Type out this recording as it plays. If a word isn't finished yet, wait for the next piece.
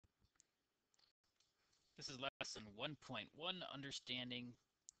This is lesson 1.1, understanding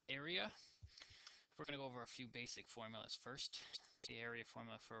area. We're going to go over a few basic formulas first. The area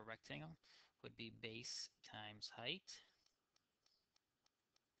formula for a rectangle would be base times height.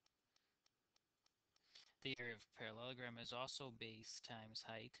 The area of a parallelogram is also base times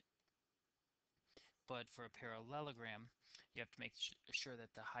height, but for a parallelogram, you have to make sure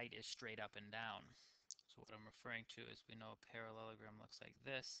that the height is straight up and down. So what I'm referring to is, we know a parallelogram looks like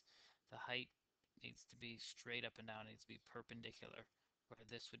this. The height needs to be straight up and down, needs to be perpendicular, where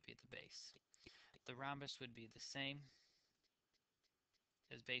this would be the base. The rhombus would be the same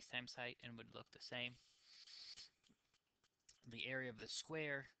as base times height and would look the same. The area of the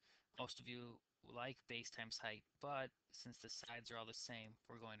square, most of you like base times height, but since the sides are all the same,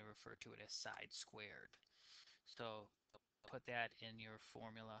 we're going to refer to it as side squared. So put that in your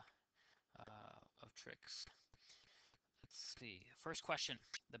formula of tricks. Let's see. First question.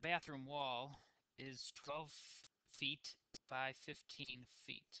 The bathroom wall is 12 feet by 15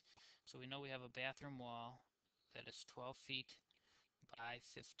 feet. So we know we have a bathroom wall that is 12 feet by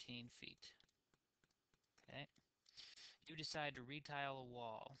 15 feet. Okay. You decide to retile a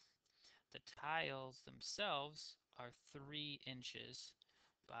wall. The tiles themselves are 3 inches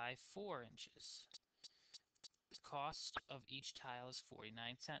by 4 inches. The cost of each tile is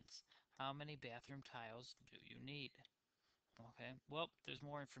 49 cents. How many bathroom tiles do you need? Okay, well, there's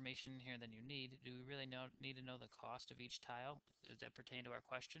more information here than you need. Do we really need to know the cost of each tile? Does that pertain to our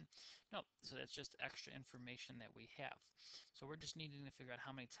question? No, so that's just extra information that we have. So we're just needing to figure out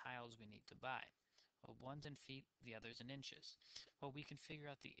how many tiles we need to buy. Well, one's in feet, the other's in inches. Well, we can figure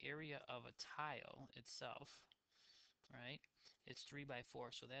out the area of a tile itself, right? It's 3 by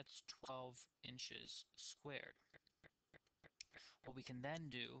 4, so that's 12 inches squared. What we can then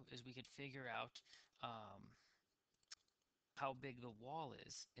do is we could figure out how big the wall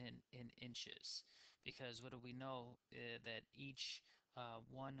is in inches, because what do we know that each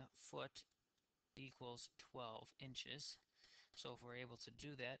 1 foot equals 12 inches. So if we're able to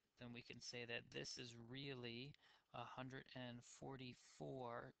do that, then we can say that this is really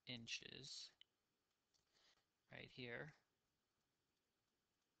 144 inches right here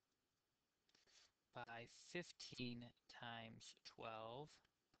by 15 times 12.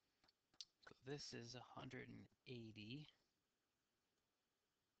 So this is 180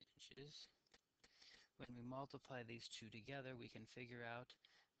 inches. When we multiply these two together, we can figure out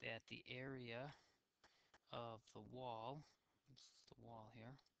that the area of the wall, this is the wall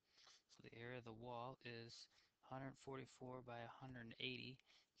here, so the area of the wall is 144 by 180,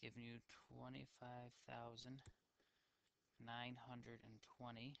 giving you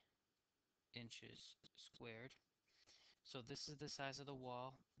 25,920 inches squared. So this is the size of the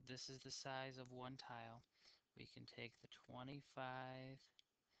wall, this is the size of one tile. We can take the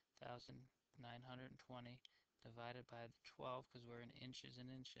 25,920 divided by the 12, because we're in inches and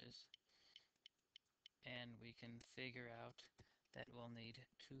inches, and we can figure out that we'll need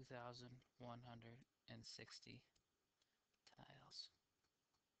 2,160 tiles.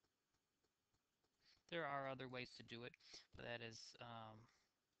 There are other ways to do it, but that is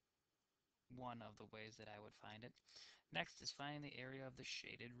one of the ways that I would find it. Next is finding the area of the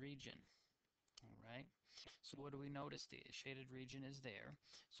shaded region. Alright, so what do we notice? The shaded region is there.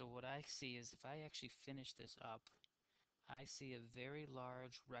 So what I see is, if I actually finish this up, I see a very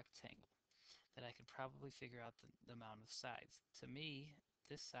large rectangle that I could probably figure out the amount of sides. To me,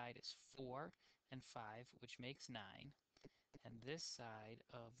 this side is 4 and 5, which makes 9. And this side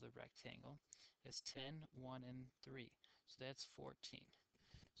of the rectangle is 10, 1, and 3. So that's 14.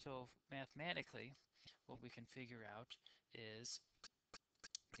 So mathematically, what we can figure out is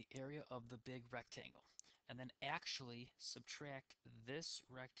the area of the big rectangle. And then actually subtract this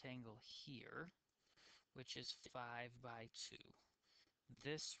rectangle here, which is 5 by 2.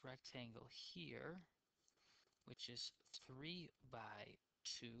 This rectangle here, which is 3 by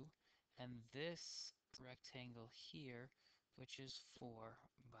 2, and this rectangle here, which is 4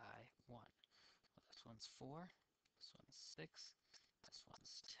 by 1. Well, this one's 4, this one's 6, this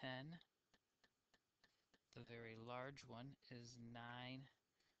one's 10. The very large one is 9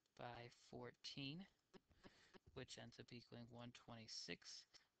 by 14, which ends up equaling 126.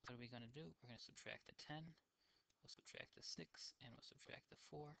 What are we going to do? We're going to subtract the 10, we'll subtract the 6, and we'll subtract the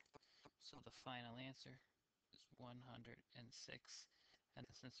 4. So the final answer is 106. And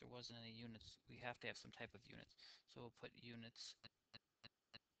since there wasn't any units, we have to have some type of units. So we'll put units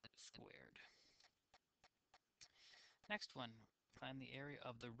squared. Next one, find the area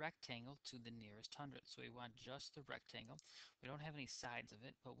of the rectangle to the nearest hundredth. So we want just the rectangle. We don't have any sides of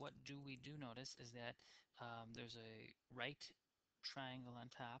it, but what we do notice is that there's a right triangle on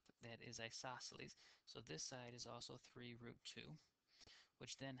top that is isosceles. So this side is also 3 root 2,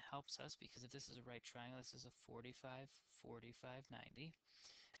 which then helps us because if this is a right triangle, this is a 45, 45, 90.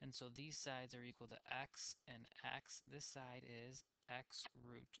 And so these sides are equal to x and x. This side is x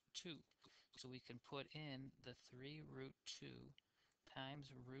root 2. So we can put in the 3 root 2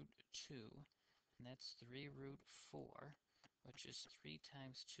 times root 2, and that's 3 root 4, which is 3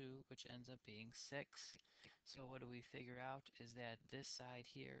 times 2, which ends up being 6. So what do we figure out is that this side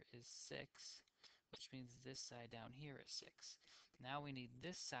here is 6, which means this side down here is 6. Now we need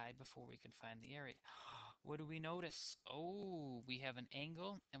this side before we can find the area. What do we notice? Oh, we have an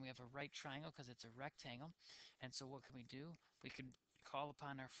angle and we have a right triangle because it's a rectangle. And so what can we do? We can call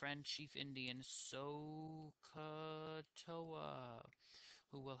upon our friend Chief Indian Sokotoa,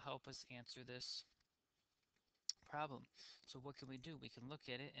 who will help us answer this problem. So what can we do? We can look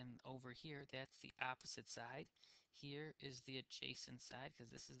at it, and over here, that's the opposite side. Here is the adjacent side,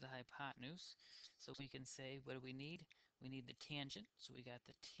 because this is the hypotenuse. So we can say, what do we need? We need the tangent. So we got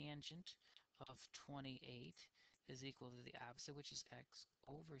the tangent of 28 is equal to the opposite, which is x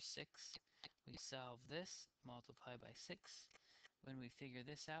over 6. We solve this, multiply by 6. When we figure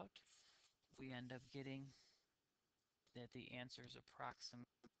this out, we end up getting that the answer is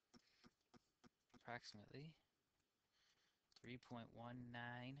approximately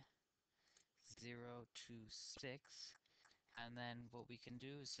 3.19026. And then what we can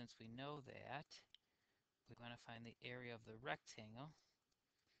do is, since we know that, we want to find the area of the rectangle.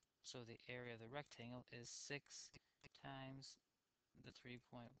 So the area of the rectangle is 6 times the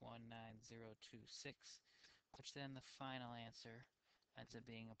 3.19026, which then the final answer ends up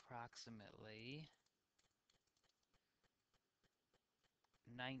being approximately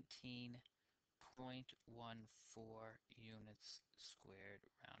 19.14 units squared,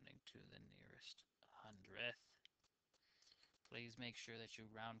 rounding to the nearest hundredth. Please make sure that you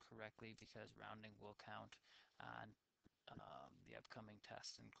round correctly because rounding will count on the upcoming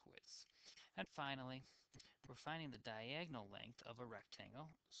test and quiz. And finally, we're finding the diagonal length of a rectangle.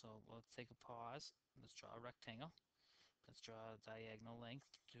 So let's take a pause. Let's draw a rectangle. Let's draw a diagonal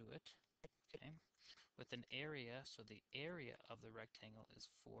length to it. Okay. With an area, so the area of the rectangle is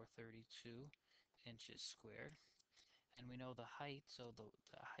 432 inches squared. And we know the height, so the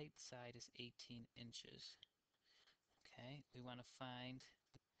height side is 18 inches. Okay, we want to find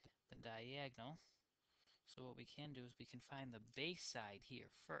the diagonal. So what we can do is we can find the base side here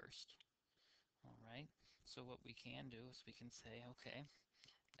first. All right, so what we can do is we can say, okay,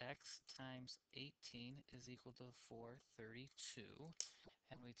 x times 18 is equal to 432.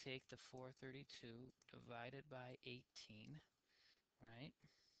 And we take the 432 divided by 18, right?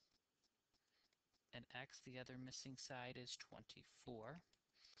 And x, the other missing side, is 24.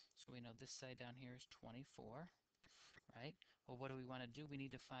 So we know this side down here is 24, right? Well, what do we want to do? We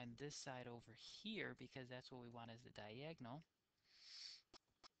need to find this side over here because that's what we want as the diagonal.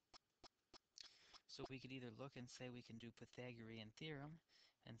 So we could either look and say we can do Pythagorean theorem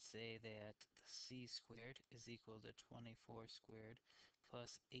and say that the c squared is equal to 24 squared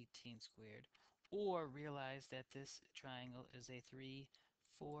plus 18 squared, or realize that this triangle is a 3,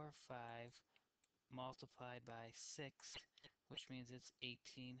 4, 5 multiplied by 6, which means it's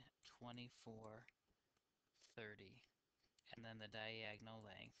 18, 24, 30. And then the diagonal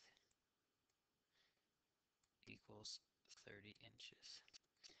length equals 30 inches.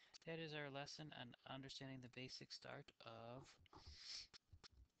 That is our lesson on understanding the basic start of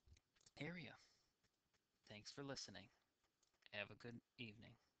area. Thanks for listening. Have a good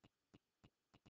evening.